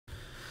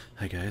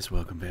Hi guys,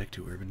 welcome back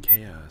to Urban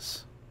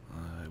Chaos.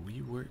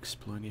 We were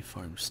exploring a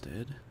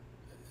farmstead,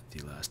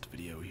 the last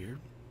video here,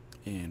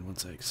 and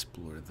once I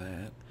explore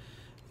that,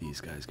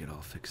 these guys get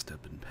all fixed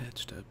up and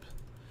patched up.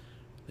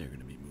 They're going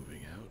to be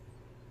moving out,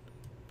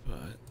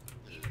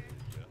 but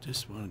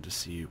just wanted to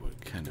see what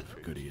kind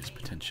of goodies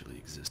potentially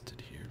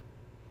existed here.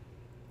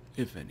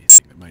 If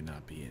anything, there might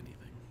not be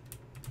anything.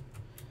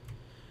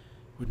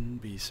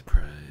 Wouldn't be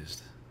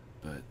surprised,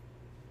 but,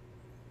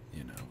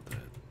 you know, the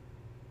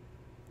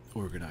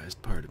organized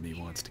part of me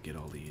wants to get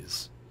all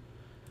these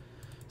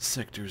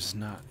sectors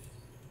not,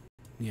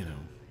 you know,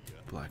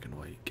 black and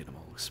white, get them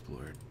all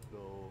explored.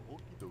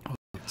 All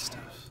that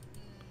stuff.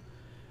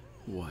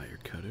 Wire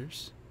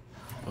cutters,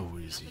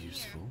 always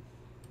useful.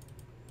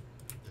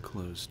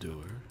 Closed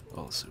door,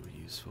 also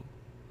useful.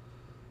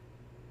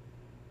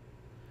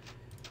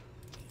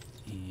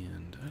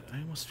 And I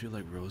almost feel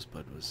like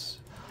Rosebud was...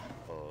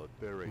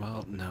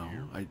 Well, no.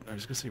 I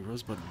was gonna say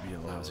Rosebud would be a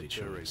lousy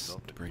choice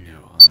to bring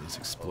out on these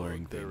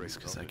exploring things,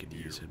 because I could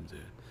use him to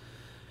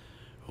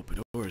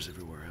open doors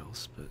everywhere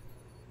else, but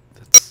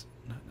that's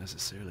not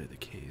necessarily the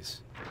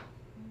case.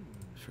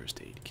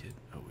 First aid kit,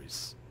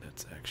 always,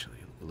 that's actually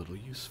a little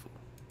useful.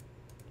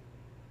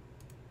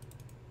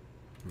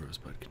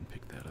 Rosebud can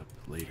pick that up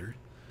later.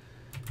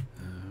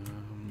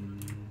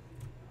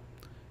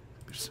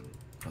 There's some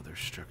other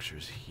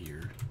structures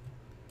here.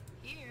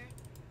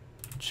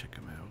 Check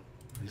them out.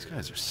 These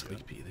guys are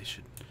sleepy. They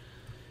should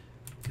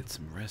get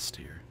some rest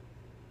here.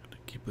 I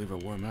can't believe I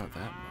wore them out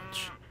that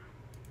much.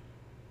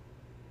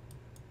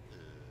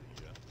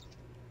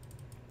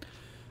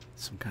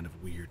 Some kind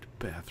of weird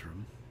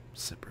bathroom,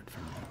 separate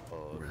from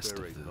the rest of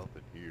the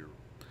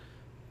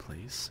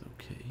place.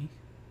 Okay.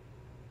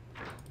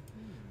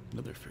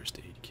 Another first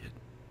aid kit.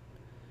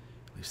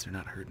 At least they're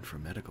not hurting for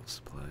medical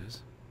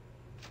supplies.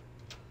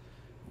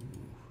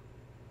 Ooh.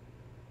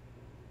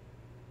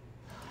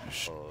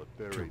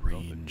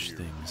 Strange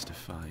things to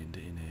find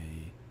in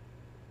a,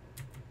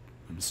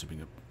 I'm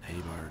assuming a hay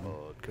barn,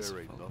 because of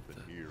all of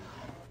the, you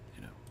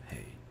know,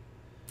 hay.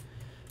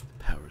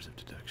 The powers of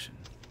deduction.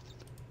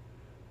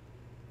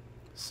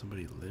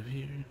 Somebody live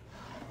here?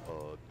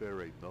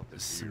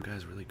 This is some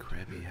guy's really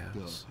crappy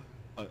house.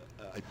 I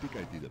think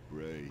I need a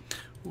break.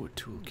 Ooh, a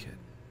toolkit.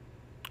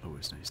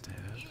 Always nice to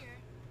have.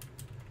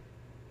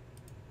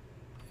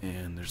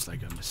 And there's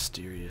like a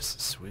mysterious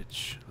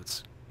switch.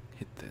 Let's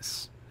hit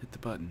this. Hit the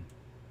button.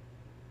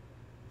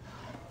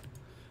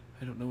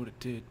 I don't know what it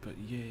did, but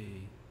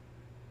yay.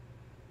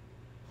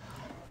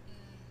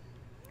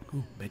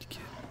 Ooh, medkit.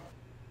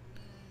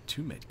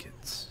 2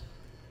 medkits.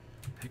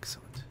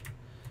 Excellent.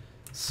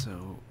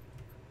 So,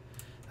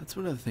 that's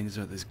one of the things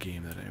about this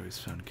game that I always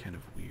found kind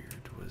of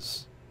weird,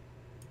 was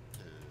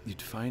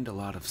you'd find a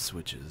lot of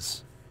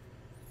switches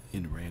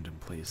in random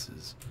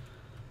places,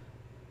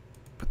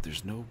 but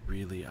there's no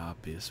really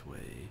obvious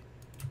way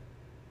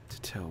to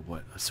tell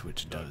what a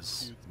switch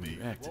does when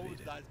you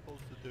activate it.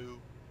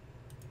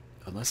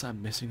 Unless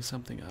I'm missing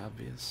something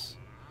obvious.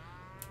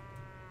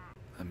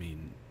 I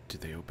mean, do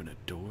they open a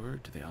door?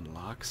 Do they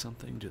unlock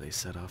something? Do they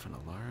set off an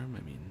alarm?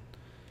 I mean,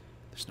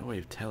 there's no way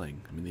of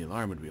telling. I mean, the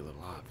alarm would be a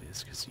little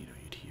obvious because, you know,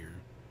 you'd hear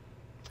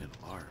an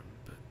alarm,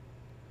 but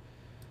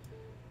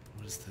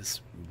what is this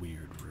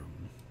weird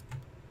room?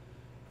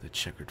 The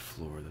checkered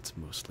floor that's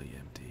mostly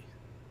empty.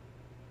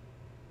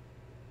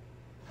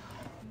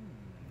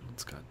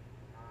 It's got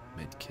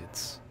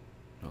medkits.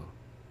 Well,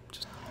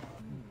 just,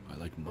 I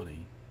like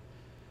money.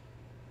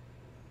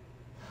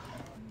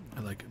 I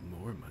like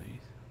more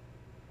money.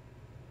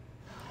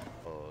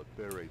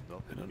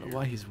 I don't know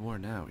why he's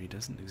worn out. He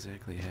doesn't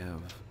exactly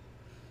have...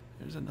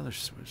 There's another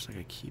switch, like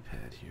a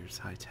keypad here. It's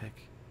high tech.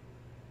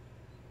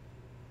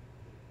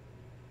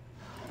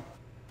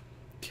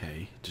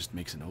 Okay, just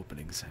makes an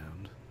opening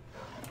sound.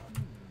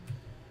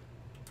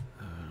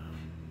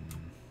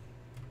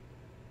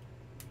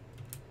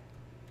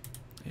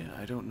 Yeah,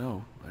 I don't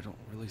know. I don't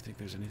really think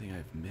there's anything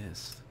I've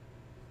missed.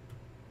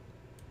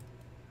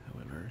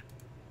 However,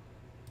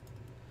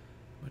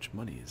 how much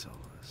money is all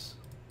this?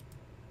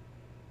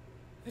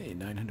 Hey,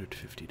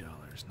 $950.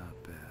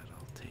 Not bad.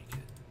 I'll take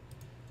it.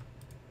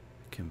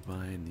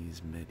 Combine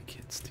these med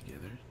kits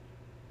together.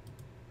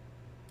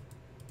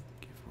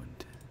 Give one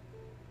to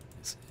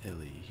Miss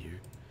Ellie here.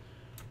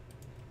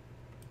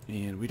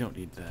 And we don't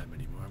need that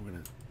anymore. I'm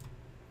gonna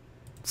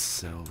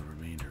sell the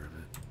remainder of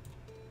it.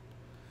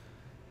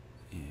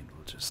 And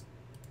we'll just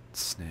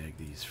snag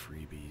these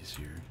freebies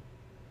here.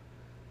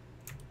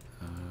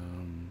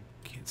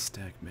 Can't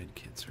stack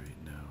medkits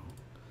right now.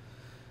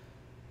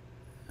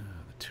 The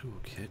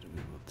toolkit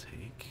we will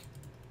take,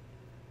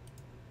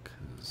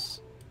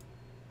 because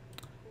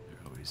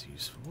they're always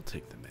useful. We'll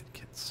take the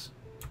medkits.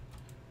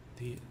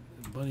 The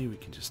money we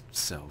can just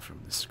sell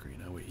from this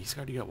screen. Oh wait, he's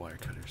already got wire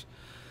cutters.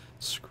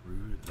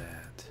 Screw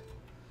that.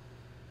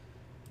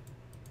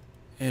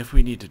 And if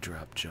we need to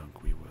drop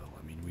junk, we will.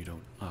 I mean, we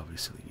don't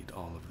obviously need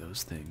all of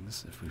those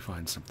things. If we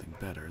find something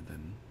better,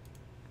 then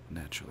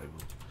naturally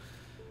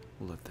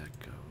we'll let that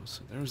go.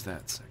 So there's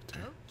that sector.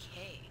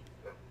 Okay.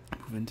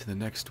 Move into the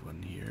next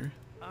one here.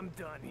 I'm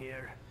done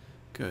here.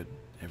 Good.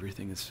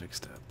 Everything is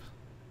fixed up.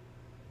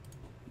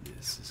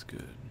 This is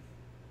good.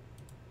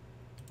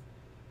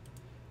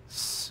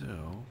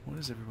 So, what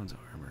is everyone's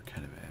armor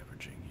kind of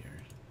averaging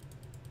here?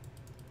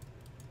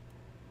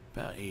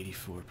 About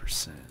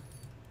 84%.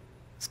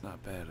 It's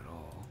not bad at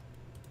all.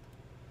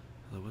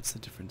 Although, what's the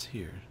difference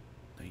here?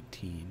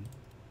 19.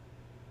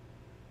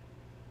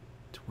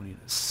 20.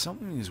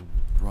 Something is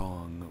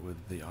wrong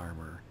with the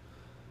armor.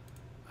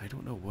 I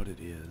don't know what it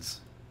is.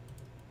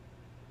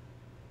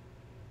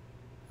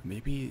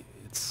 Maybe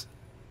it's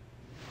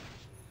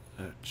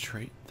a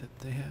trait that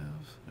they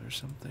have or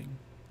something.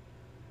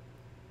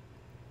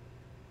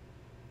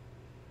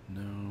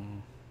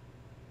 No.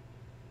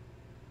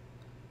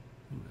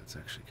 Ooh, that's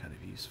actually kind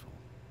of useful.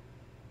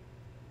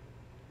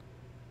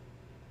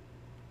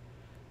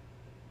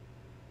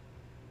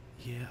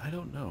 Yeah, I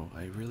don't know.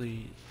 I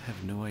really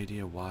have no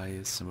idea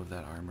why some of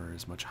that armor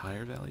is much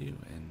higher value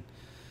and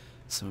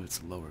some of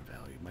it's lower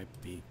value. It might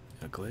be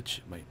a glitch,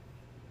 it might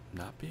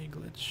not be a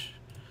glitch.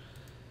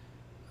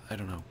 I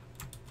don't know.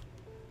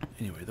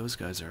 Anyway, those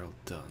guys are all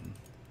done.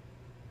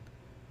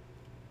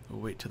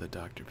 We'll wait till the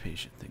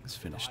doctor-patient thing's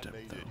finished up,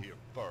 though. Here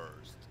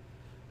first.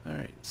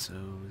 Alright, so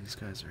these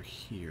guys are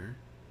here.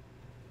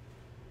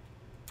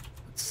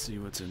 Let's see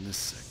what's in this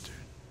sector.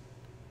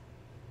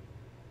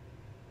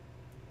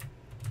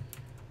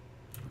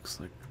 Looks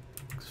like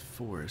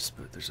forest,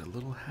 but there's a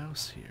little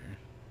house here.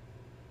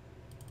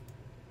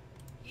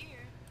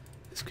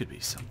 This could be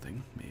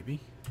something, maybe.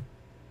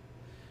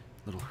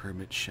 Little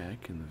hermit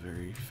shack in the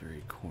very,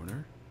 very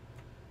corner.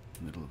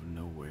 Middle of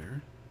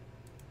nowhere.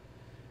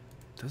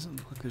 Doesn't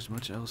look like there's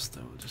much else,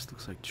 though. It just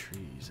looks like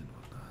trees and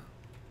whatnot.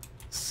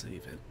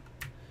 Save it.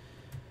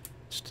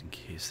 Just in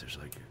case there's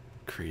like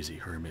a crazy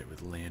hermit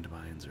with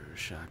landmines or a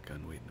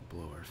shotgun waiting to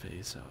blow our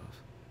face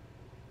off.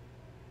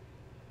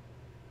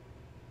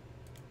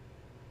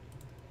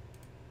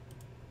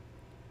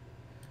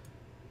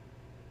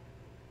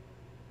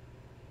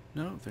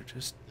 No, they're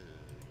just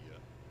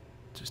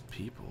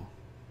people.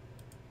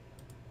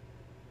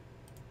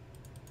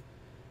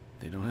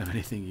 They don't have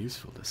anything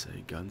useful to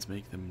say. Guns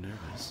make them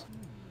nervous.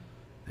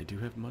 They do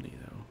have money,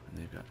 though, and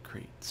they've got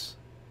crates.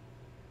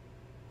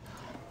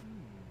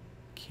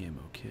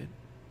 Camo kit.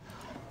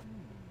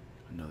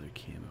 Another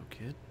camo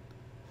kit.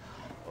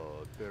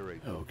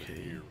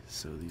 Okay,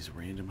 so these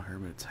random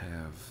hermits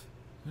have...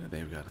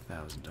 they've got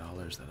 $1,000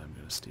 that I'm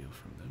going to steal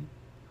from them.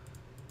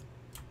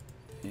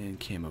 And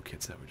camo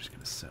kits that we're just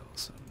going to sell,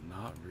 so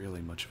not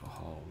really much of a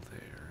haul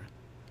there.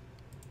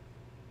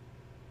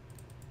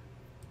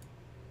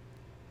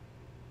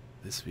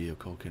 This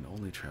vehicle can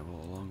only travel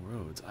along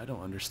roads. I don't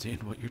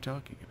understand what you're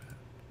talking about.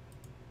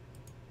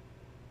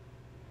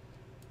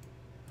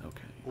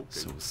 Okay,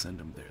 so we'll send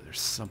them there. There's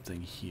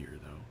something here,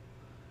 though.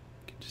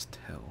 You can just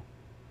tell.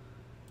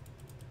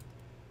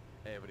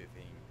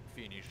 Everything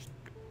finished.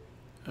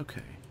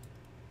 Okay.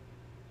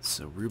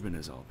 So Ruben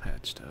is all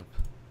patched up.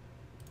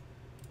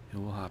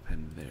 And we'll hop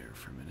in there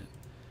for a minute.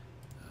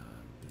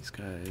 These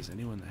guys,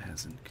 anyone that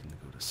hasn't can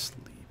go to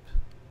sleep.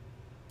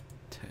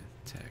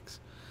 Tex.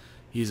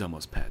 He's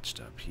almost patched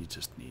up. He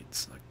just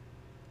needs like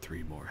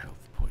 3 more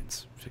health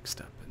points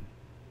fixed up and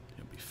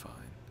he'll be fine.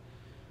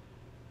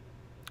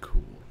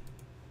 Cool.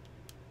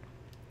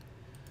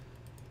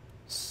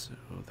 So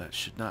that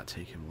should not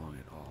take him long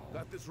at all.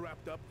 Got this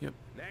wrapped up? Yep.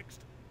 Next.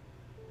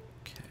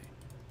 Okay.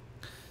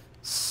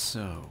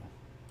 So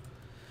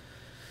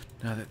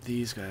now that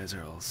these guys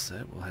are all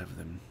set, we'll have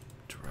them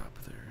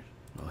drop their...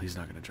 well, he's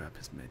not going to drop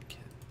his med kit.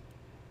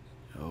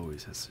 He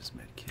always has his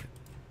med kit.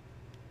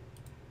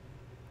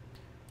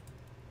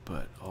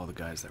 But all the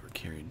guys that were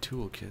carrying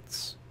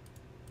toolkits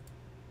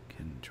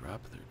can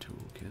drop their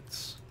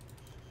toolkits.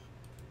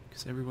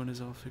 Because everyone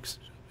is all fixed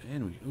up.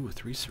 And we... ooh,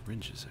 3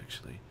 syringes,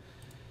 actually.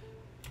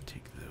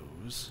 Take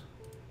those.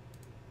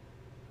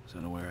 I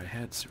don't know where I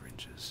had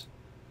syringes.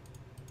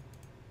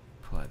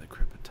 Apply the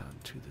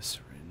Crepiton to the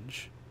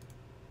syringe.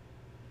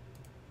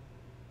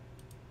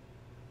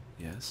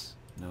 Yes?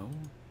 No?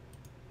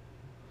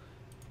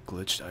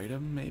 Glitched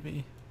item,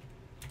 maybe?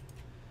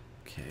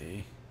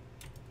 Okay.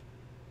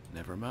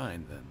 Never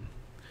mind, then.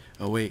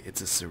 Oh, wait,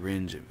 it's a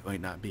syringe. It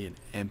might not be an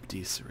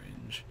empty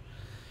syringe.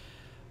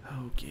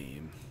 Oh,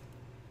 game.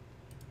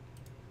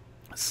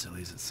 As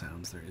silly as it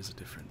sounds, there is a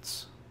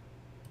difference.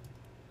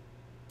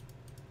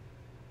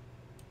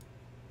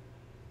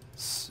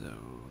 So,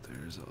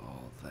 there's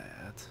all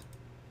that.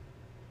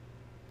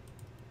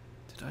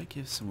 Did I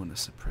give someone a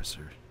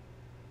suppressor?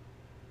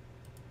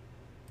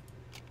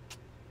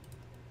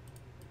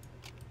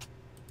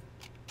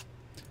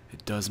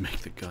 It does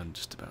make the gun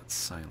just about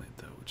silent,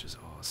 though, which is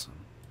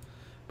awesome.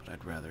 But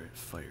I'd rather it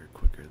fire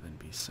quicker than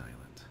be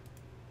silent.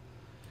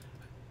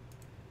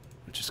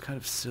 Which is kind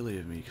of silly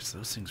of me, because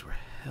those things were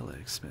hella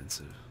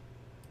expensive.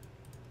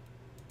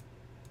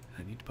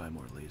 I need to buy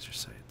more laser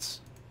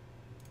sights.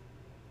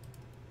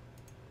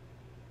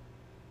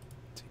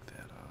 Take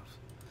that off.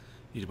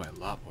 Need to buy a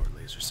lot more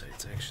laser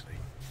sights, actually.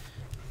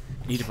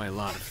 Need to buy a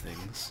lot of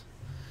things.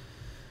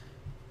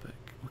 But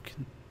what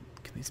can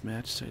these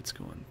match sights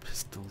go on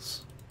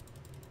pistols?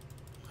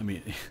 I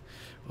mean,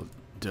 well,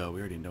 duh, we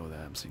already know that.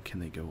 I'm saying,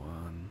 can they go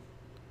on?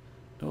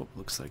 Nope,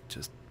 looks like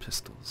just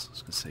pistols. I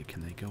was gonna say,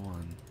 can they go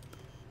on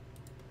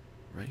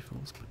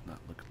rifles, but not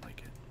looking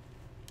like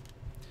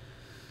it.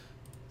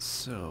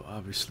 So,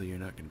 obviously you're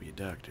not gonna be a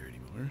doctor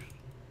anymore.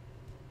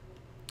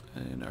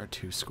 And our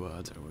two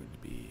squads are going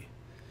to be...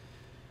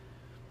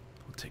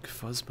 We'll take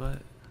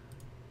Fuzzbutt,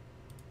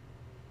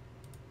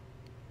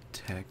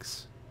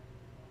 Tex,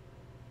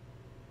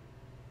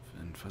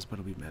 and Fuzzbutt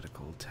will be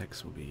medical,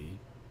 Tex will be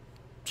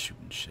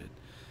shooting shit,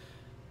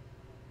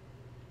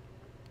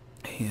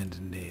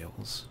 and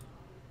Nails.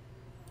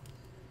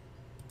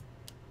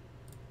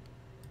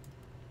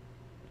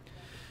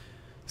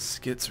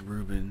 Skits,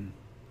 Ruben,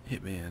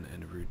 Hitman,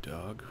 and Rude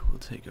Dog will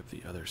take up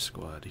the other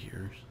squad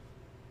here.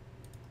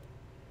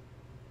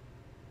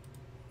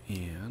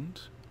 And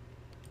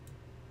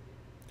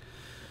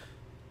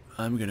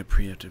I'm going to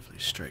preemptively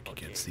strike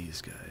against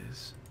these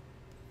guys.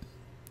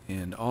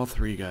 And all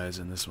three guys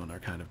in this one are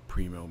kind of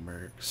primo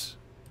mercs.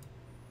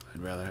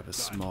 I'd rather have a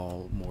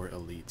small, more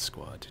elite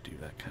squad to do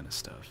that kind of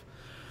stuff.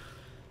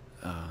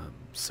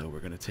 So we're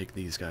going to take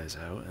these guys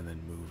out and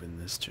then move in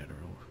this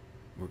general.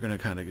 We're going to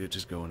kind of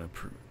just go in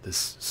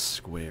this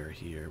square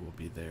here will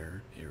be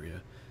their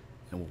area,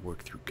 and we'll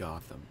work through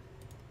Gotham.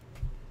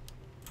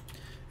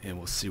 And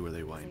we'll see where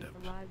they wind up.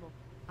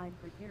 I'm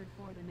prepared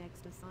for the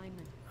next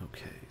assignment.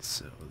 Okay,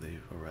 so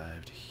they've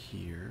arrived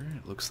here.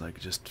 It looks like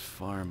just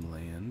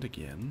farmland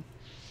again.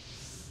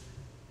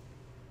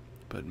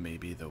 But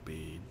maybe they'll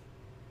be,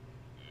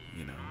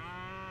 you know...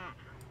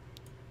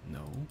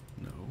 No.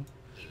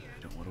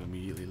 I don't want to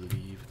immediately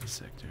leave the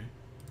sector.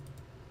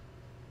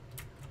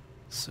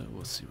 So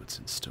we'll see what's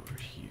in store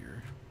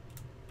here.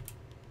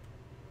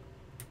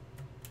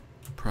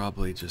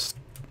 Probably just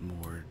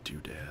more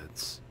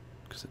doodads,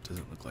 because it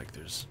doesn't look like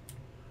there's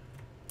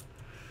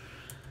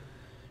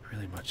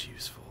really much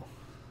useful.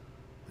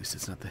 At least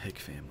it's not the Hick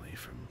family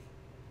from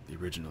the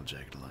original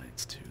Jagged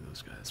Alliance too.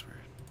 Those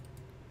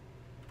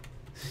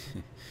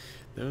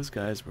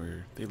guys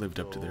were... they lived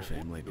up to their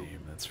family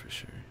name, that's for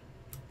sure.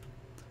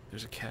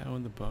 There's a cow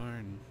in the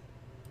barn.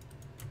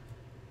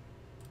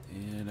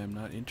 And I'm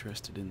not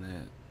interested in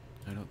that.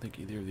 I don't think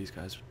either of these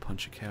guys would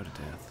punch a cow to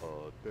death.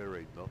 There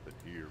ain't nothing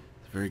here.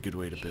 It's a very good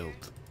way to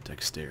build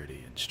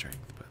dexterity and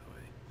strength, by the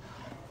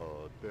way.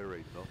 There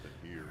ain't nothing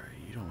here. Alright,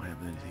 you don't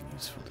have anything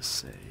useful to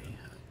say,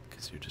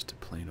 because you're just a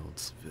plain old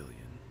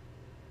civilian.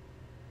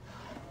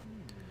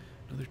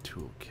 Another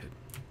toolkit.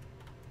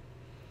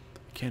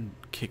 I can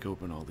kick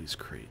open all these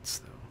crates,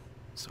 though,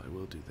 so I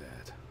will do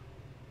that.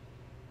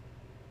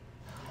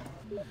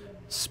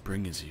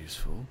 Spring is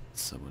useful.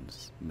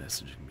 Someone's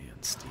messaging me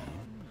on Steam.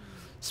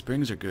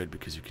 Springs are good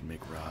because you can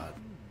make rod.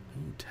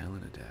 Ooh,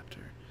 talent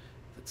adapter.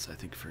 That's, I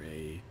think, for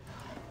a...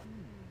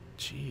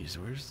 Jeez,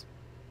 where's...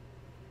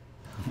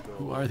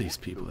 Who are these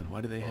people and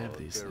why do they have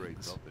these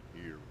things?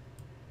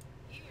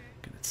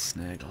 Gonna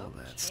snag all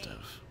that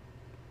stuff.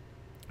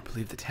 I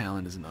believe the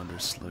talent is an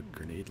underslug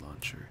grenade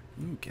launcher.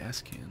 Ooh, gas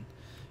can.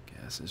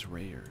 Gas is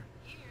rare.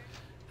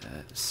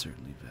 That is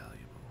certainly valuable.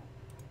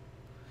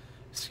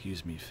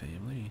 Excuse me,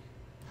 family.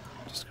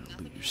 I'm just gonna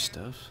loot your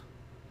stuff.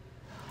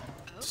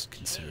 Just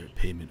consider it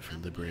payment for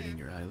liberating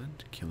your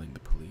island, killing the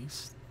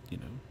police, you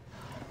know.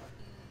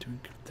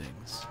 Doing good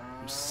things.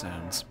 There's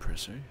sound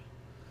suppressor.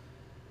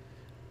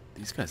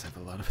 These guys have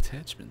a lot of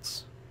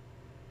attachments.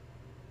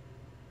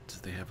 Do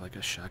they have like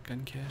a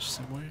shotgun cache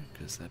somewhere?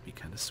 Because that'd be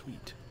kind of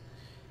sweet.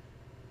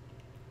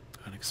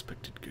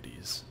 Unexpected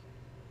goodies.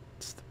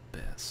 It's the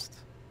best.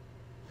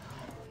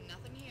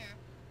 Nothing here.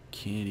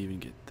 Can't even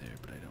get there,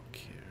 but I don't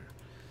care.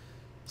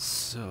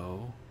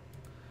 So,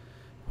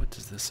 what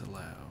does this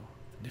allow?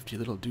 Nifty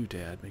little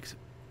doodad makes it...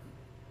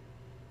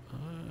 Oh.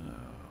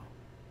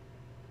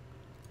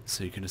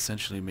 So you can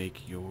essentially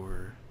make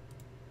your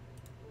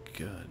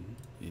gun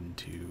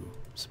into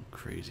some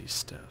crazy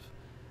stuff.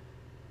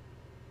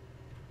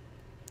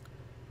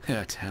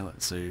 Yeah,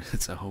 talent. So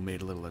it's a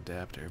homemade little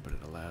adapter, but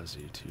it allows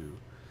you to...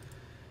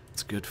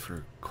 It's good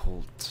for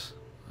Colt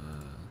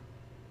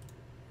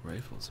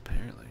rifles,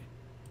 apparently.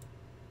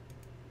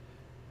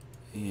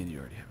 And you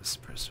already have a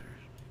suppressor.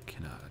 You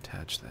cannot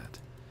attach that.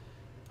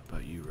 How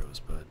about you,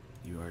 Rosebud?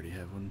 You already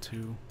have one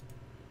too?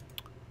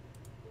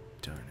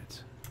 Darn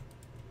it.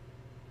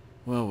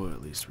 Well, we'll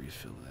at least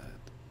refill that.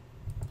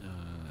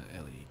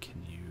 Ellie,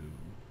 can you...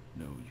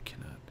 No, you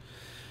cannot.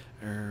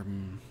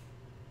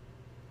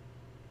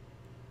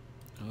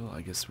 Oh,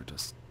 I guess we'll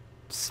just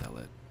sell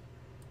it.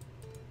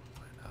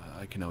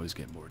 I can always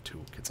get more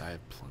toolkits. I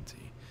have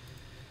plenty.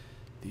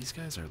 These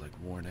guys are like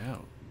worn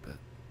out, but...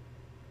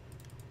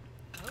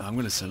 I'm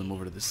going to send them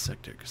over to this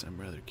sector because I'm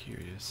rather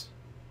curious.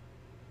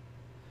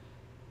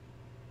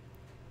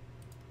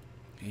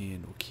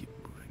 And we'll keep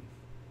moving.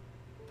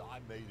 I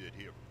made it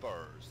here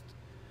first.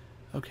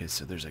 Okay,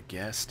 so there's a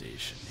gas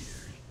station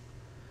here.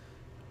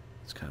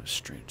 It's kind of a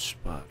strange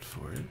spot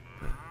for it,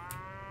 but...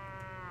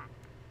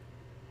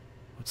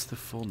 What's the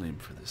full name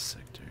for this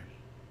sector?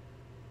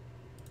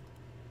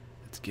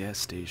 It's gas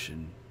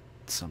station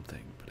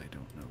something, but I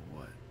don't know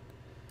what.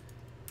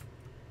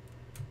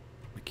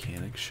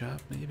 Mechanic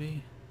shop,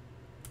 maybe?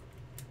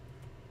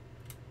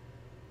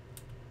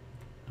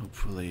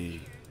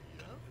 Hopefully,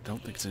 I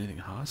don't think it's anything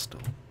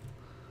hostile.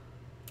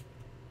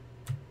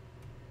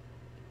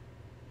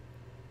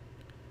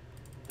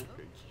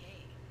 Okay.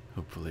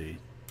 Hopefully,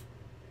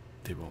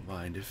 they won't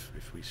mind if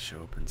we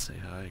show up and say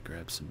hi,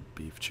 grab some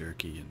beef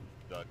jerky and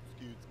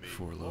Excuse me.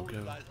 For What logo.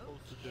 was I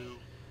supposed to do?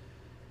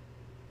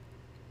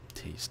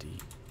 tasty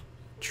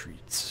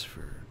treats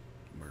for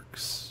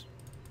mercs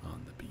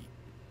on the beat.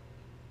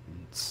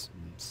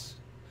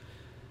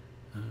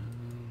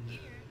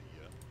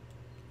 Yeah.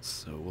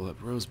 So we'll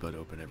have Rosebud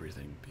open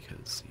everything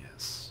because,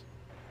 yes.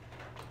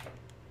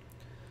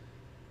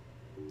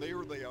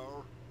 There they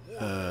are. More bad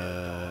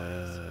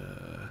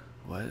guys.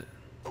 What?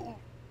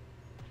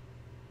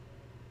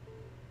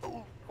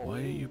 Why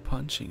are you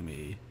punching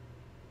me?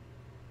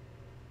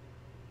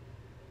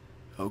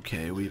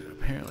 Okay, we've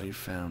apparently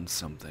found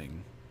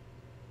something.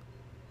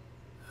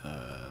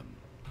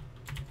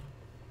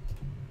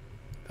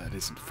 That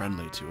isn't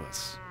friendly to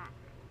us.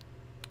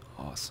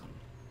 Awesome.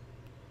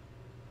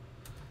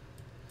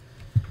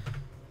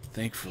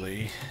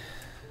 Thankfully,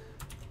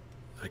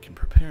 I can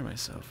prepare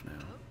myself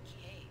now.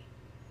 Okay.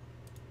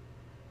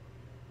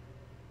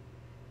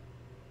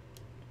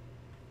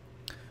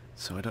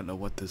 So I don't know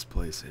what this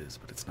place is,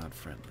 but it's not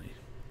friendly.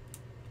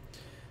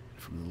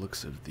 From the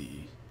looks of the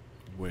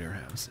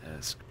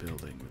warehouse-esque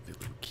building with the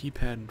little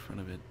keypad in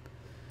front of it,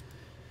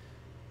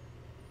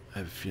 I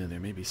have a feeling there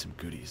may be some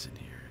goodies in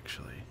here,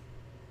 actually.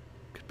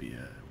 Could be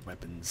a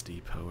weapons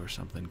depot or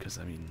something, because,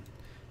 I mean,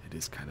 it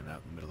is kind of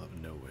out in the middle of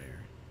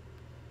nowhere.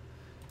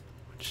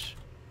 Which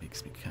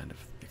makes me kind of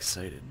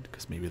excited,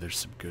 because maybe there's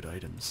some good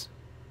items.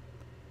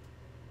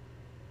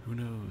 Who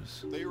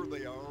knows? There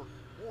they are.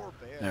 More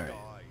bad Alright,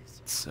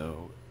 guys.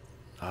 so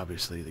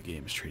obviously the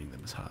game's treating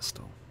them as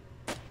hostile.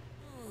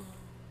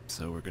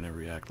 So we're gonna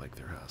react like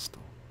they're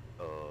hostile.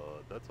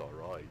 That's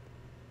alright.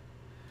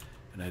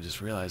 And I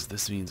just realized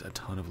this means a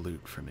ton of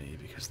loot for me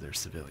because they're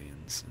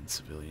civilians, and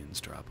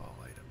civilians drop all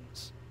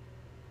items.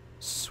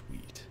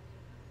 Sweet.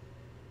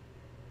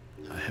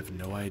 I have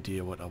no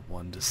idea what a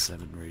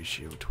 1:7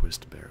 ratio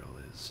twist barrel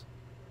is.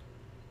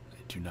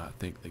 I do not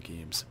think the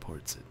game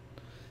supports it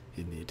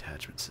in the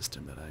attachment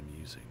system that I'm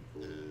using.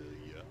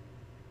 Yeah.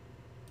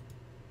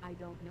 I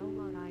don't know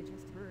what I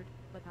just heard,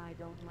 but I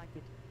don't like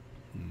it.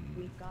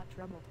 We've got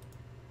trouble.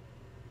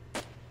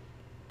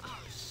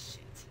 Oh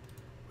shit.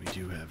 We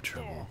do have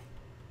trouble.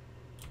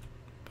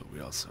 But we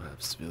also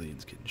have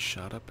civilians getting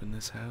shot up in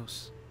this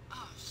house.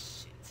 Oh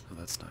shit. Oh,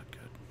 that's not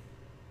good.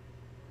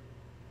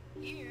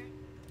 Here.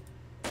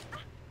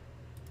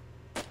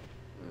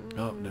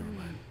 Oh, never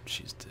mind.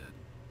 She's dead.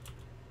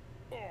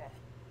 Here.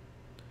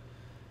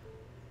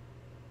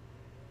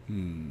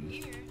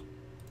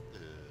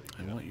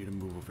 I want you to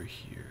move over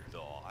here.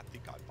 So I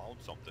think I found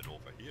something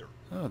over here.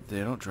 Oh, they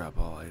don't drop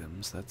all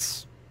items.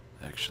 That's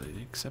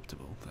actually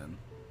acceptable then.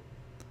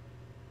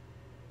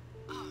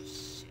 Oh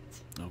shit.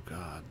 Oh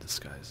god, this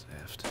guy's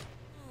effed.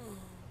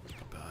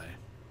 Goodbye.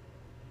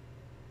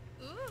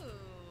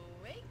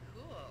 Ooh, way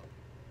cool.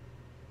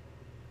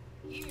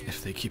 Here.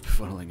 If they keep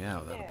funneling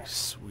out, that'll be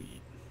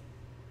sweet.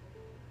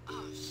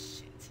 Oh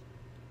shit.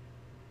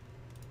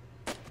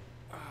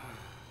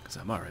 Because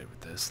I'm alright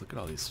with this. Look at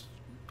all these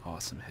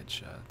awesome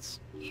headshots.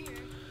 Here.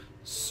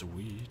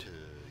 Sweet.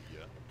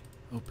 Yeah.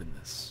 Open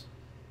this.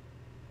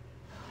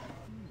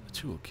 A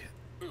toolkit.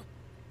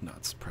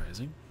 Not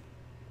surprising.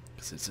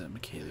 Because it's a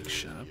mechanic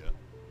shop. Yeah.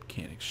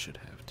 Mechanics should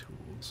have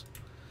tools.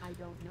 I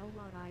don't know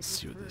what I Let's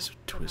just see what heard, this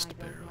but twist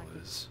I don't barrel like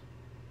it. is.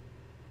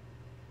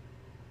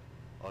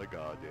 I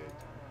got it.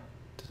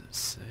 Does it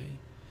say?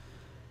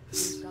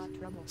 This We've got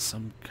trouble.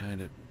 some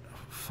kind of...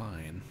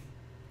 Fine.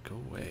 Go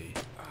away.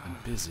 I'm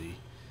busy.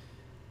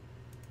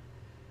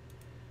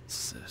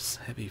 It's this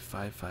heavy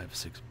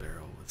 5.56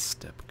 barrel with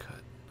step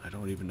cut. I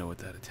don't even know what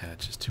that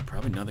attaches to.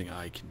 Probably nothing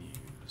I can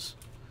use.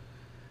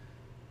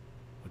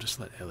 We'll just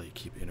let Ellie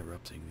keep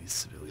interrupting these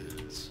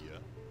civilians. Yeah.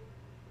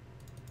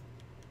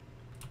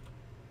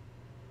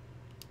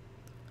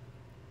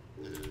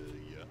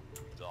 Yeah.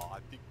 So I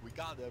think we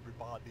got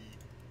everybody.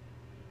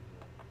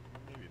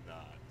 Maybe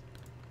not.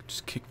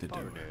 Just kick the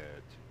door. Darn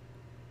it.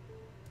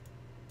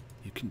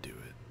 You can do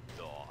it.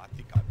 So I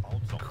think I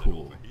found something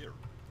Cool. over here.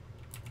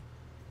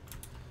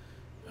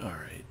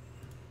 Alright.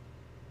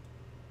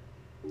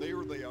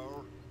 There they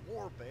are.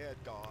 More bad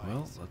guys.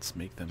 Well, let's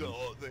make them... Duh,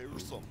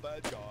 there's some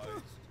bad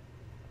guys.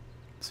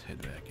 Let's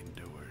head back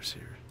indoors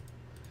here.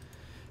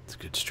 It's a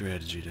good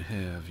strategy to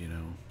have, you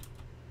know.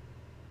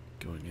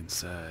 Going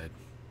inside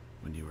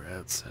when you were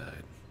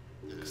outside.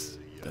 'Cause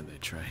Yeah. then they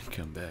try and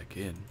come back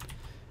in.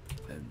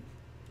 And,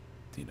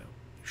 you know,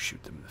 you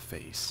shoot them in the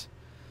face.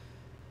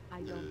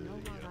 I don't know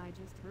what Yeah. I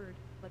just heard,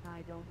 but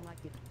I don't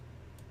like it.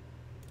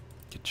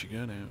 Get your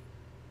gun out.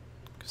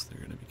 Because they're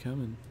going to be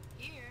coming.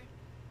 Here.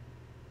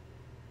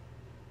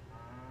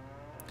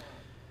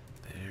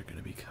 They're going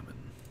to be coming.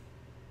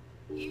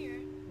 Here.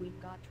 We've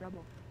got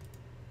trouble.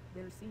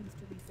 There seems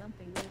to be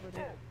something over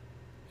there.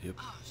 Yep.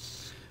 Oh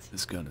shit.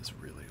 This gun is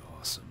really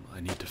awesome. I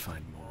need to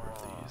find more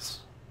of these.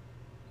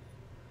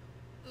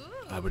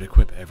 Ooh. I would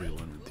equip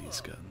everyone with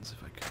these guns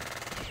if I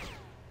could.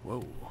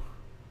 Whoa.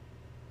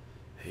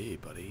 Hey,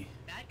 buddy.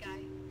 Bad guy.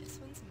 This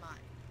one's mine.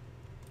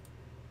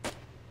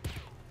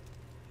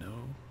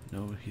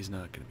 No, he's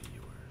not gonna be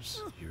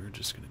yours. You're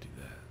just gonna do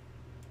that.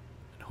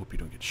 And hope you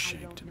don't get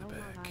shanked in the I don't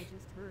know what I back.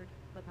 just heard,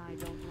 but I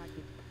don't like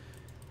it.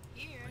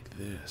 Here. Like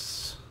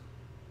this.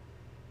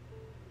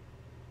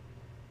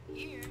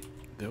 Here.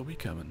 They'll be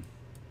coming.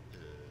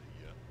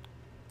 Yeah.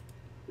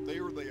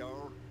 There they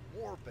are.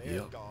 More bad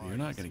Yep, guys. you're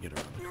not gonna get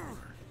around the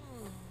corner.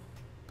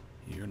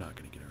 You're not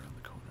gonna get around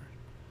the corner.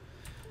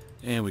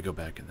 And we go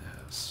back in the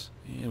house.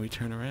 And we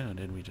turn around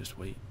and we just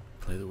wait.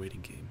 Play the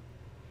waiting game.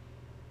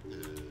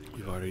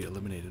 We've already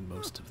eliminated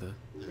most of the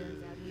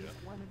There's at least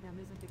one of them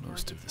isn't a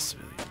most of the counter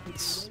civilians. point.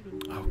 It's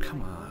waiting Oh, for come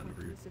my on, moment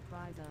to rude.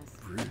 surprise us.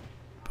 Rude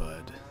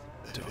bud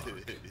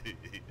dog.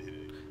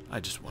 I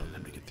just wanted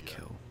him to get the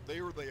kill.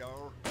 There they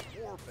are.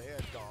 More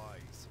bad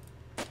guys.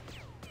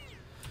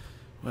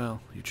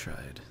 Well, you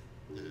tried.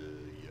 Yeah.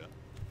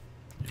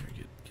 Here,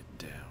 get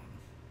down.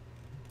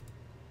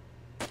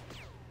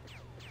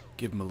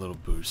 Give him a little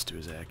boost to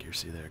his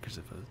accuracy there, because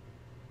if a...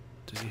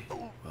 Does he...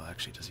 Well,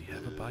 actually, does he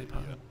have a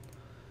bipod?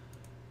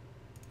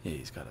 Yeah,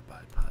 he's got a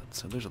bipod,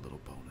 so there's a little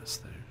bonus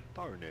there.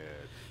 Darn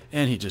it.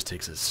 And he just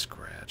takes a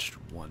scratched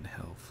 1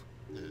 health.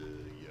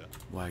 Yeah.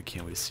 Why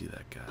can't we see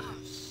that guy? Oh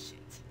shit.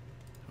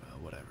 Well,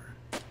 whatever.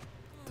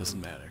 Doesn't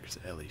matter, because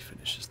Ellie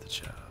finishes the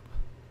job.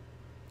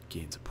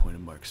 Gains a point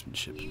of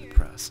marksmanship in the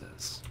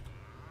process.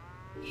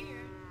 Here.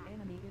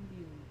 Enemy in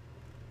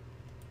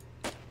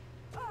view.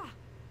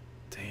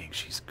 Dang,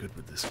 she's good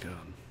with this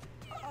gun.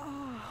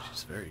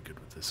 She's very good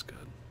with this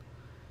gun.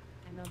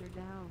 Another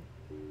down.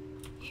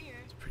 Here.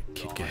 It's a pretty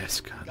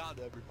kick-ass gun. Got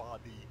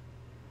everybody.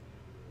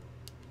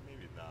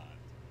 Maybe not.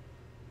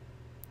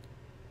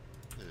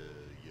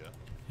 Yeah.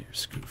 Here,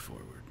 scoot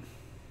forward.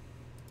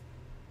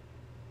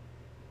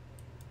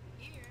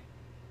 Here.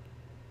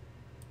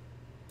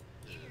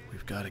 Here.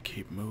 We've got to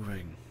keep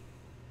moving.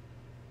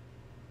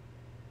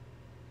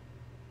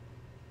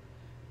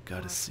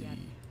 Gotta see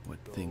what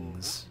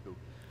things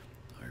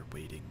are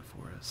waiting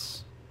for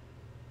us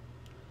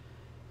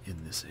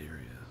in this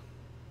area.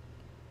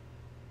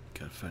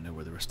 Gotta find out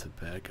where the rest of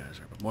the bad guys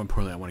are. But more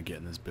importantly, I want to get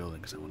in this building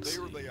because I want to see...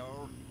 There they are.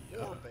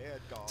 More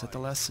bad guys. Is that the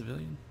last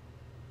civilian?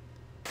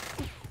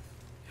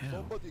 Yeah.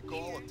 Somebody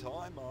call a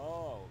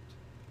timeout.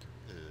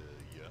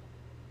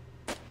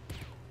 Yeah.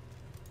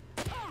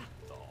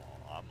 Oh,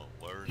 I'm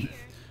alerted. Here.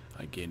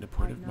 I gained a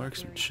point I'm of not very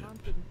marksmanship.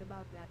 confident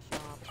about that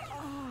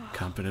shot.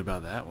 Confident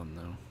about that one,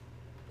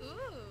 though.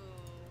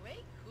 Ooh. Way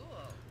cool.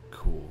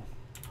 Cool.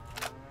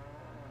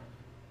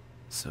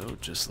 So,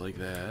 just like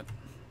that,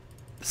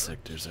 the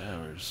sector's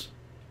ours.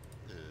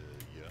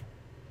 Yeah.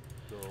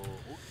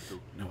 So,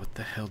 Now, what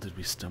the hell did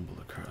we stumble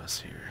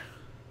across here?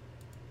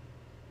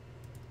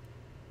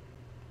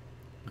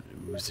 An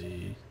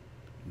Uzi,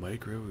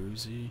 micro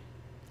Uzi,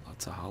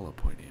 lots of hollow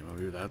point ammo.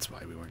 Maybe that's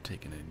why we weren't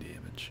taking any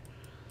damage.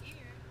 Here.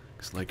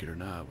 Because, like it or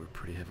not, we're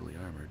pretty heavily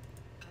armored.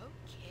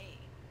 Okay.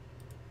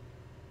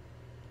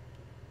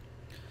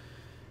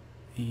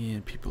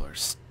 And people are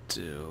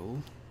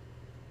still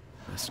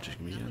messaging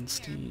me on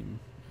Steam.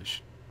 I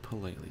should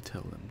politely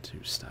tell them to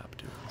stop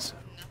doing so.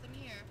 Nothing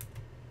here.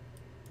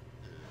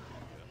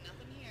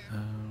 Nothing here.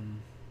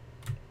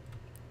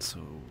 So,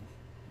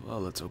 well,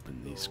 let's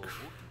open these.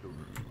 We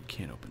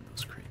can't open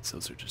those crates.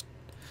 Those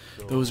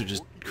are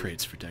just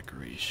crates for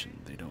decoration.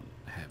 They don't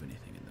have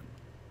anything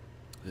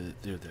in them.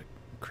 They're the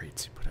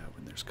crates you put out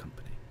when there's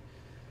company.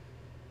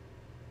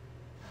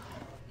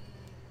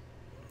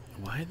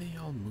 Why are they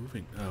all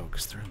moving? Oh,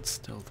 because they're in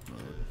stealth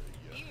mode.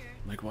 Here.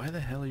 Like, why the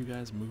hell are you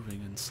guys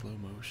moving in slow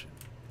motion?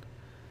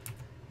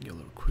 Get a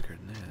little quicker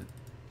than that.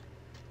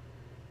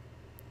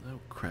 I'll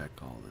crack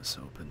all this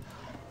open.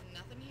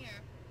 Nothing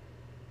here.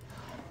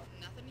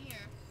 Nothing here.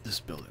 This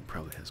building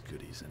probably has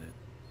goodies in it.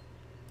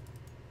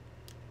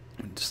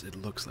 And just, it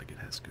looks like it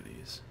has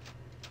goodies.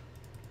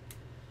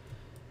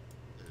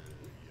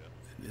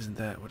 And isn't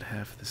that what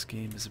half of this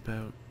game is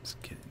about? Is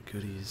getting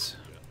goodies.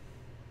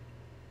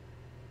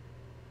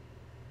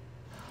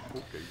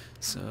 okay.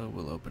 So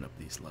we'll open up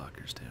these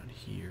lockers down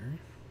here.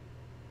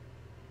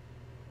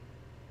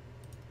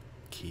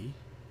 Key.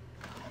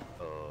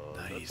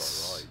 Nice.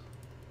 That's alright.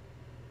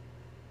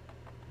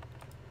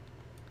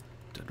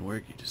 Doesn't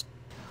work, you just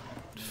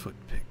foot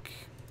pick.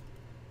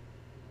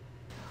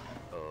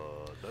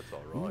 That's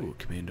alright. Ooh,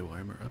 commando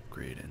armor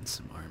upgrade and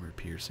some armor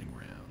piercing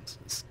rounds.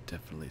 This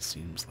definitely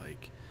seems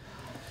like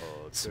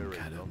some there ain't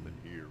kind of, nothing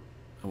here.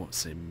 I won't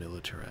say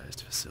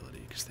militarized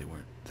facility because they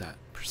weren't that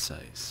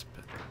precise,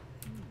 but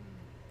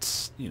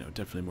it's, you know,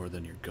 definitely more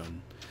than your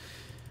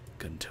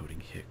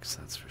gun-toting hicks,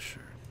 that's for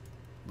sure.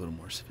 A little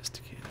more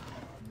sophisticated.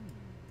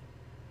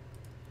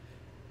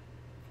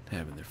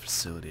 Having their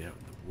facility out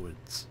in the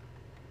woods.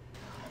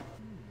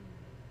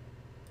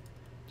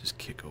 Just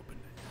kick open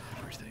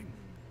everything.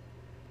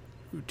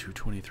 Ooh,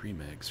 223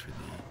 mags for the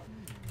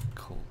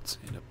Colts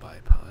and a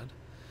bipod.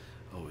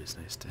 Always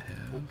nice to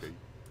have. Okay.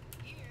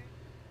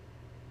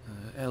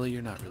 Ellie,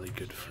 you're not really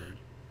good for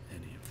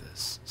any of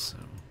this, so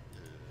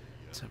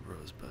Let's have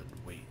Rosebud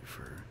wait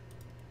for...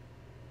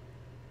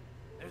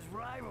 There's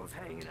rivals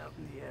hanging out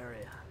in the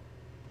area.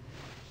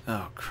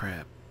 Oh,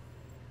 crap.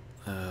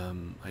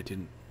 I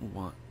didn't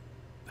want...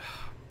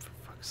 for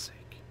fuck's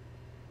sake.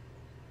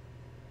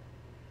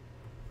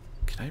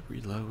 Can I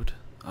reload?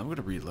 I'm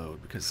gonna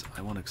reload because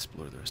I want to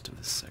explore the rest of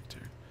this sector.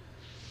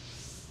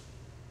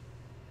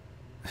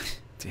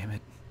 Damn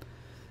it.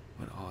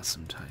 What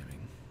awesome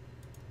timing.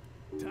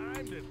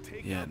 Time to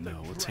take Yeah, out the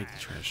no, we'll take the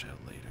trash out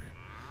later.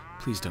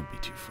 Please don't be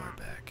too far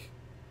back.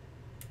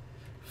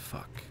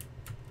 Fuck.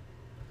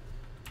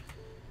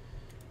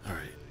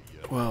 Alright.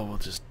 Well, we'll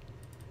just...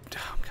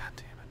 Oh, god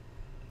damn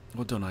it.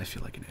 Well, don't I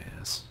feel like an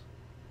ass?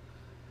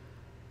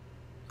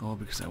 All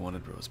because I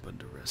wanted Rosebud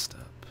to rest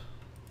up.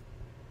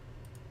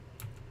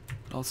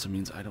 It also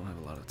means I don't have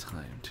a lot of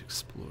time to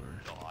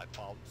explore. Oh, I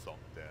found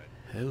something.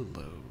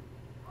 Hello.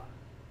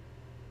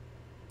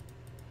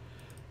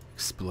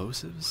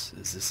 Explosives?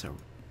 Is this an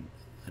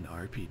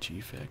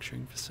RPG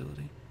factoring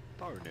facility?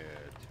 Darn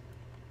it.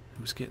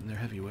 Who's getting their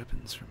heavy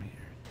weapons from here?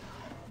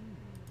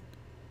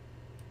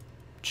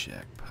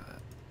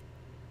 Jackpot.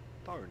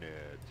 Darn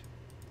it.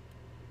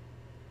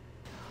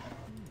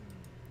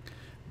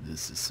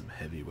 This is some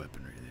heavy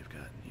weaponry they've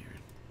got in here.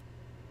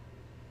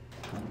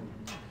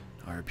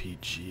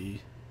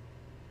 RPG.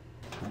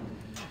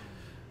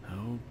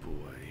 Oh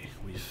boy,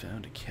 we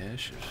found a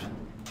cache of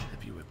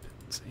heavy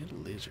weapons and a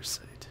laser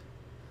sight.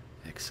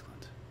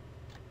 Excellent.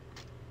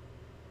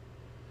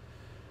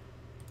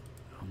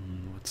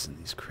 What's in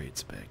these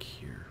crates back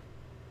here?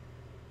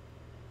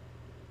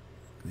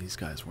 These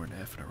guys weren't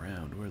effing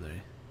around, were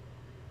they?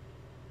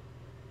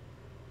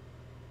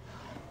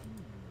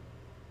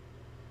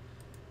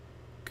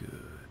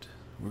 Good.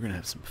 We're gonna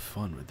have some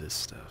fun with this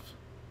stuff.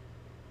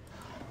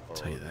 I'll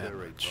tell you that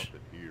There ain't much.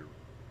 nothing here.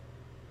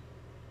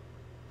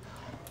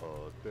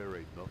 There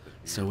ain't nothing here.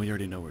 So we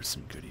already know where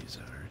some goodies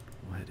are.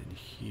 We'll head in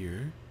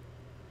here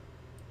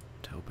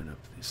to open up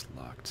this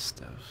locked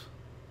stuff.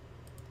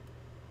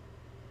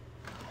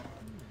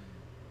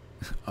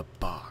 A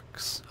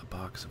box. A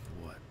box of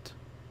what?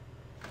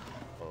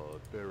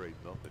 There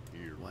ain't nothing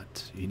here.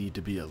 What? You need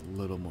to be a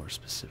little more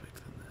specific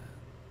than that.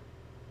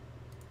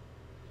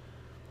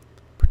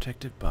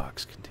 Protective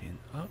box contain...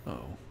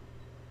 Oh.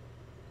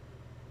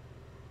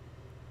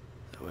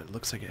 Oh, it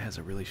looks like it has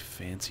a really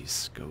fancy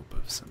scope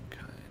of some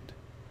kind.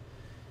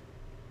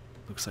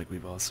 Looks like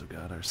we've also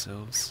got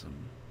ourselves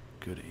some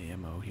good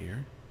ammo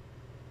here.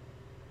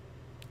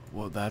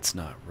 Well, that's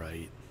not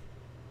right.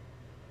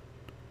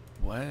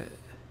 What?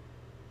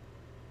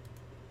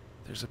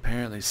 There's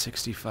apparently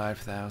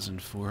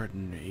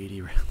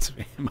 65,480 rounds of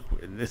ammo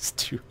in this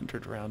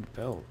 200 round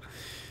belt.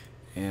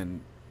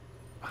 And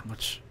how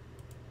much...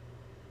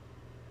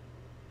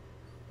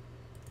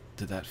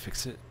 Did that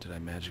fix it? Did I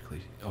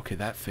magically... Okay,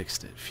 that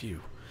fixed it. Phew. I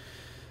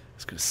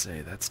was gonna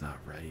say, that's not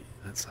right.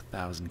 That's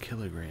 1,000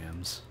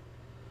 kilograms.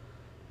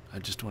 I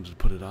just wanted to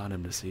put it on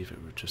him to see if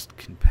it would just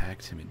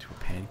compact him into a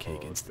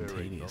pancake instantaneously.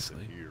 There ain't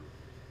nothing here.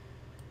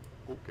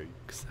 Okay.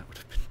 Because that would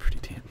have been pretty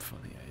damn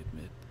funny, I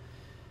admit.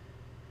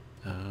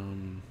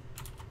 And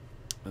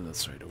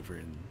that's right, over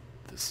in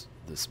this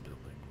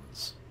building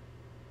was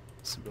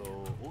some So,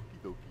 ammo. okie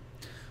dokie.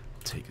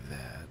 I'll take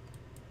that.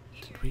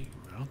 Did we...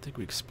 I don't think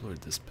we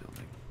explored this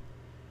building.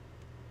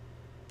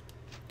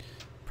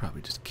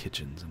 Probably just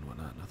kitchens and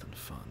whatnot, nothing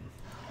fun.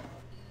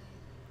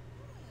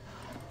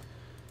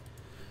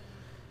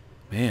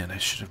 Man, I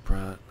should have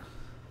brought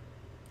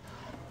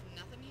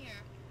Nothing here.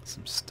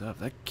 some stuff.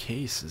 That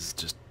case is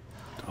just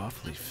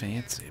awfully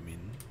fancy. I mean,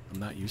 I'm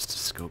not used to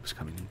scopes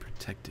coming in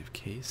protective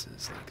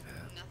cases like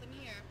that. Nothing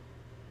here.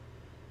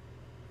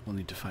 We'll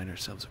need to find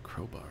ourselves a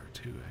crowbar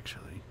too,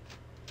 actually.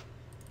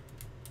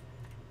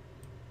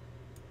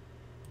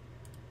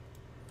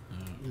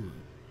 Ooh.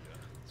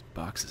 This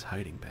box is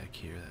hiding back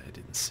here that I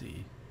didn't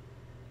see.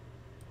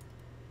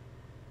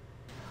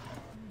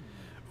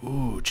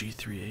 Ooh,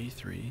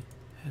 G3A3.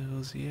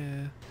 Hells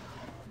yeah.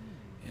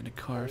 And a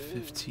car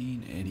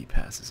 15, and he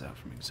passes out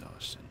from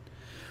exhaustion.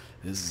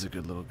 This is a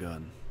good little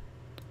gun.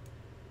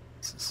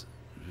 This is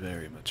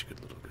very much a good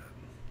little gun.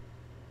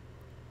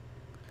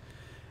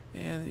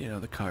 And, you know,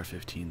 the car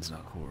 15's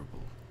not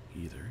horrible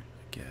either,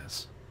 I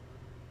guess.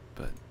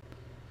 But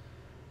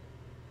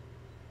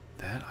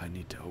that I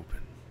need to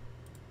open.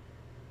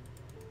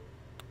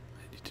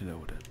 I need to know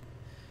what it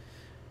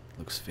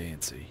looks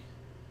fancy.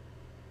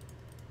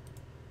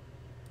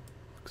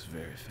 Looks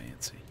very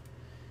fancy.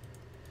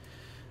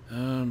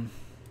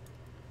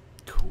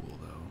 Cool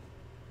though.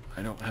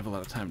 I don't have a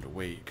lot of time to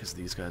wait because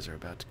these guys are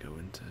about to go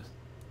into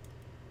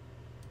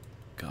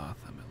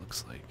Gotham, it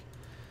looks like.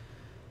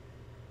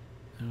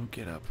 Oh,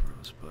 get up,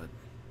 Rosebud.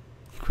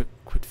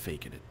 Quit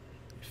faking it,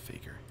 you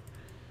faker.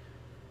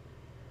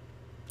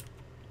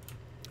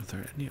 Are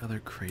there any other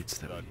crates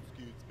that we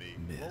Excuse me.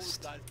 What was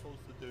missed? I supposed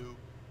to do?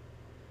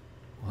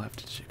 We'll have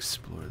to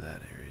explore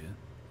that area.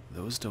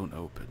 Those don't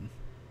open.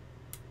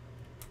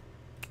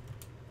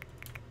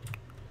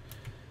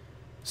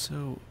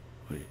 So,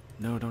 wait,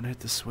 no, don't hit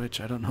the switch.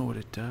 I don't know what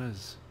it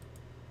does.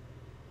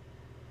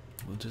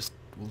 We'll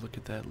look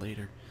at that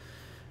later.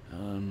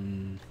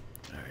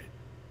 Alright.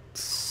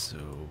 So,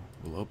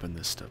 we'll open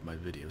this stuff. My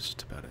video's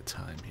just about at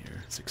time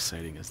here, as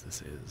exciting as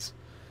this is.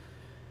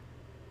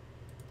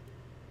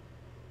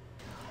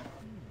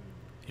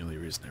 The only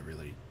reason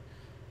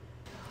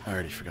I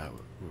already forgot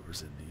what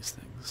was in these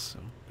things, so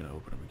I'm gonna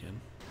open them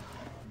again.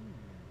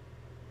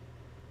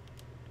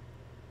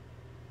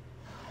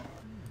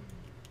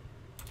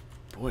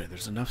 Boy,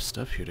 there's enough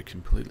stuff here to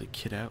completely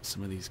kit out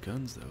some of these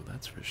guns, though,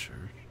 that's for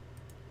sure.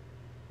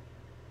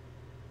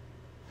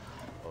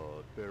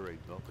 There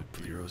ain't nothing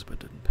Hopefully here. Rosebud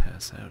didn't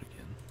pass out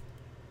again.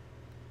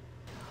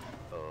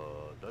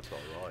 That's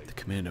alright. The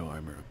commando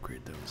armor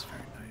upgrade, though, is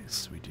very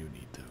nice. We do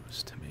need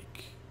those to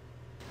make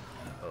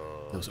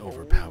those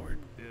overpowered.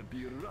 There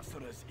be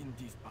rustlers in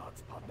these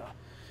parts, partner.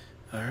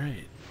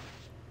 Alright.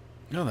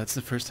 No, that's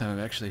the first time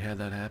I've actually had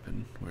that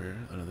happen, where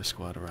another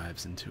squad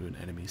arrives into an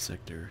enemy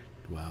sector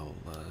while,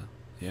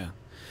 yeah.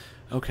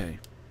 Okay.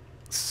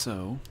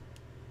 So,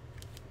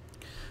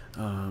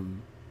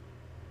 I'm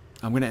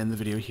going to end the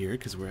video here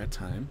because we're at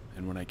time,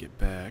 and when I get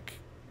back,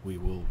 we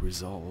will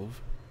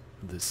resolve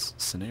this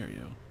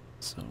scenario.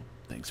 So,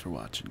 thanks for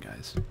watching,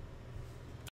 guys.